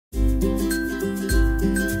Hi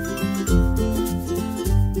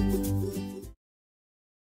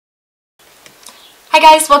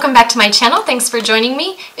guys, welcome back to my channel. Thanks for joining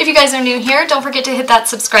me. If you guys are new here, don't forget to hit that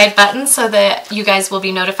subscribe button so that you guys will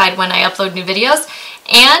be notified when I upload new videos.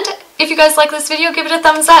 And if you guys like this video, give it a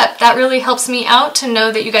thumbs up. That really helps me out to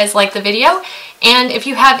know that you guys like the video. And if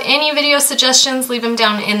you have any video suggestions, leave them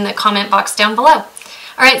down in the comment box down below.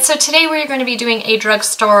 Alright, so today we're going to be doing a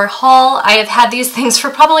drugstore haul. I have had these things for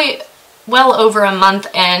probably well over a month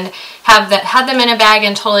and had them in a bag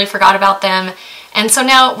and totally forgot about them. And so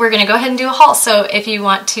now we're going to go ahead and do a haul. So if you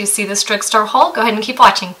want to see this drugstore haul, go ahead and keep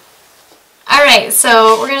watching. Alright,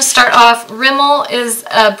 so we're going to start off. Rimmel is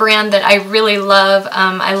a brand that I really love.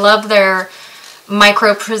 I love their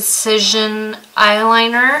micro precision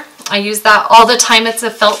eyeliner. I use that all the time. It's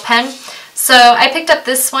a felt pen. So I picked up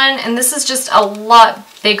this one, and this is just a lot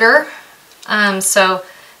bigger. So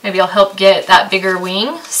maybe I'll help get that bigger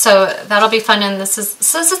wing. So that'll be fun. And this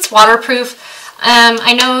says it's waterproof.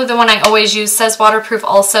 I know the one I always use says waterproof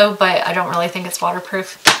also, but I don't really think it's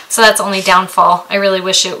waterproof. So that's only downfall. I really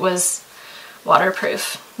wish it was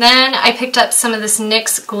waterproof. Then I picked up some of this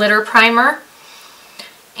NYX glitter primer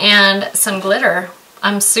and some glitter.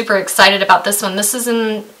 I'm super excited about this one. This is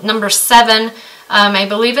in number 7. I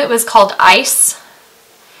believe it was called Ice.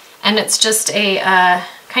 And it's just a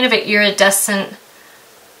kind of an iridescent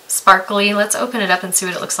sparkly. Let's open it up and see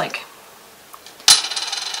what it looks like.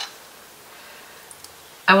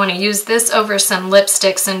 I want to use this over some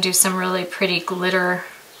lipsticks and do some really pretty glitter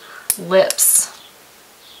lips.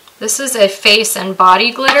 This is a face and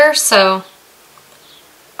body glitter, so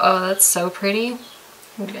oh, that's so pretty.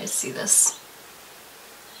 Can you guys see this?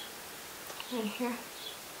 Right here.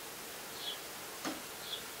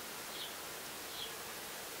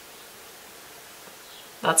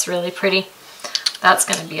 That's really pretty. That's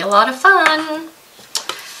going to be a lot of fun.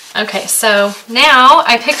 Okay, so now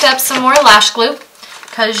I picked up some more lash glue,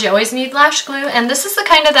 because you always need lash glue, and this is the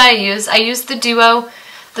kind that I use. I use the Duo,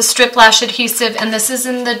 the strip lash adhesive, and this is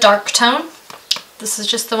in the dark tone. This is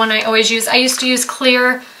just the one I always use. I used to use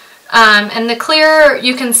clear, and the clear,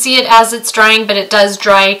 you can see it as it's drying, but it does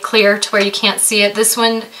dry clear to where you can't see it. This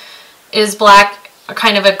one is black,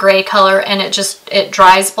 kind of a gray color, and it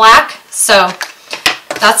dries black. So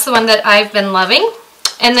that's the one that I've been loving.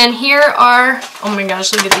 And then here are, oh my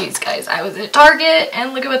gosh, look at these guys. I was at Target,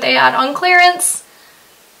 and look at what they had on clearance.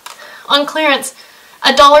 On clearance,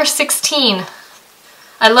 $1.16.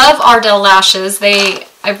 I love Ardell lashes. I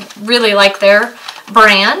really like their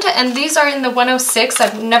brand, and these are in the 106.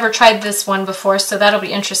 I've never tried this one before, so that'll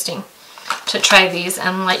be interesting to try these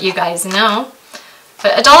and let you guys know.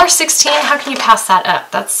 But $1.16, how can you pass that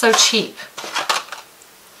up? That's so cheap.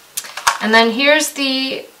 And then here's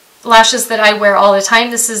the lashes that I wear all the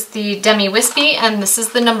time. This is the Demi Wispy, and this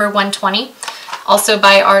is the number 120. Also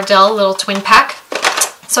by Ardell, little twin pack.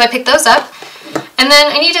 So I picked those up. And then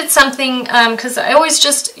I needed something, because I always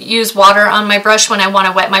just use water on my brush when I want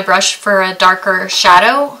to wet my brush for a darker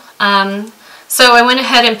shadow. So I went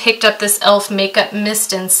ahead and picked up this e.l.f. Makeup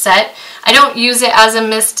Mist and Set. I don't use it as a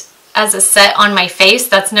mist, as a set on my face.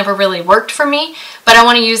 That's never really worked for me. But I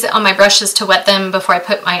want to use it on my brushes to wet them before I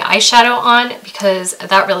put my eyeshadow on, because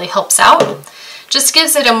that really helps out. Just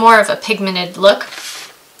gives it a more of a pigmented look.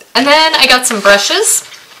 And then I got some brushes.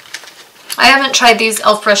 I haven't tried these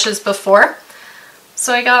e.l.f. brushes before.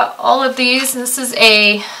 So I got all of these. This is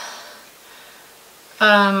a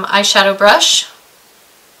eyeshadow brush.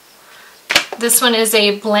 This one is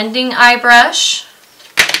a blending eye brush,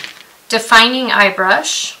 defining eye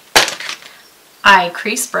brush, eye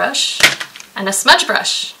crease brush, and a smudge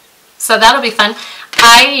brush. So that'll be fun.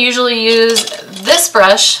 I usually use this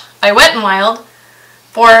brush by Wet n Wild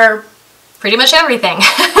for pretty much everything.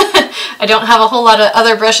 I don't have a whole lot of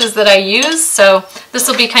other brushes that I use, so this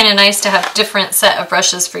will be kind of nice to have different set of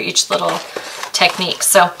brushes for each little technique.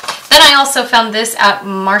 So then I also found this at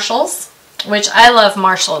Marshall's, which I love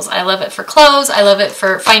Marshall's. I love it for clothes. I love it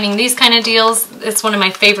for finding these kind of deals. It's one of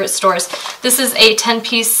my favorite stores. This is a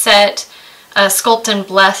 10-piece set, Sculpt and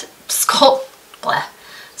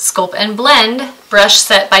Blend brush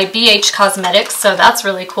set by BHCosmetics, so that's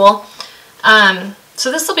really cool. So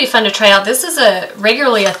this will be fun to try out. This is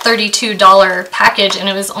regularly a $32 package, and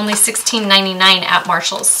it was only $16.99 at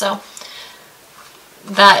Marshall's. So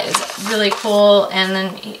that is really cool. And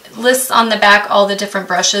then it lists on the back all the different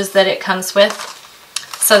brushes that it comes with.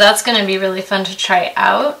 So that's going to be really fun to try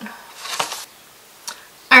out.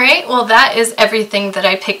 Alright, well that is everything that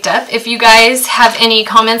I picked up. If you guys have any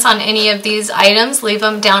comments on any of these items, leave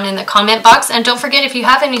them down in the comment box. And don't forget, if you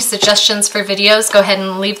have any suggestions for videos, go ahead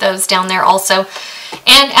and leave those down there also.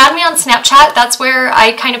 And add me on Snapchat. That's where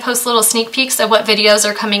I kind of post little sneak peeks of what videos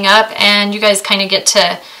are coming up, and you guys kind of get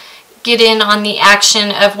to get in on the action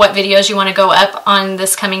of what videos you want to go up on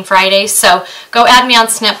this coming Friday. So go add me on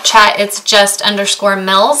Snapchat. It's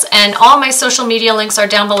just_Mel's, and all my social media links are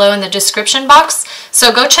down below in the description box.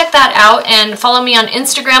 So go check that out, and follow me on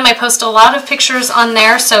Instagram. I post a lot of pictures on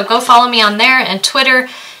there, so go follow me on there, and Twitter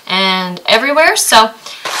and everywhere. So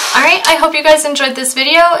alright, I hope you guys enjoyed this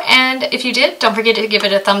video, and if you did, don't forget to give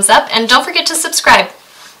it a thumbs up, and don't forget to subscribe.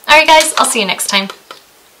 Alright guys, I'll see you next time.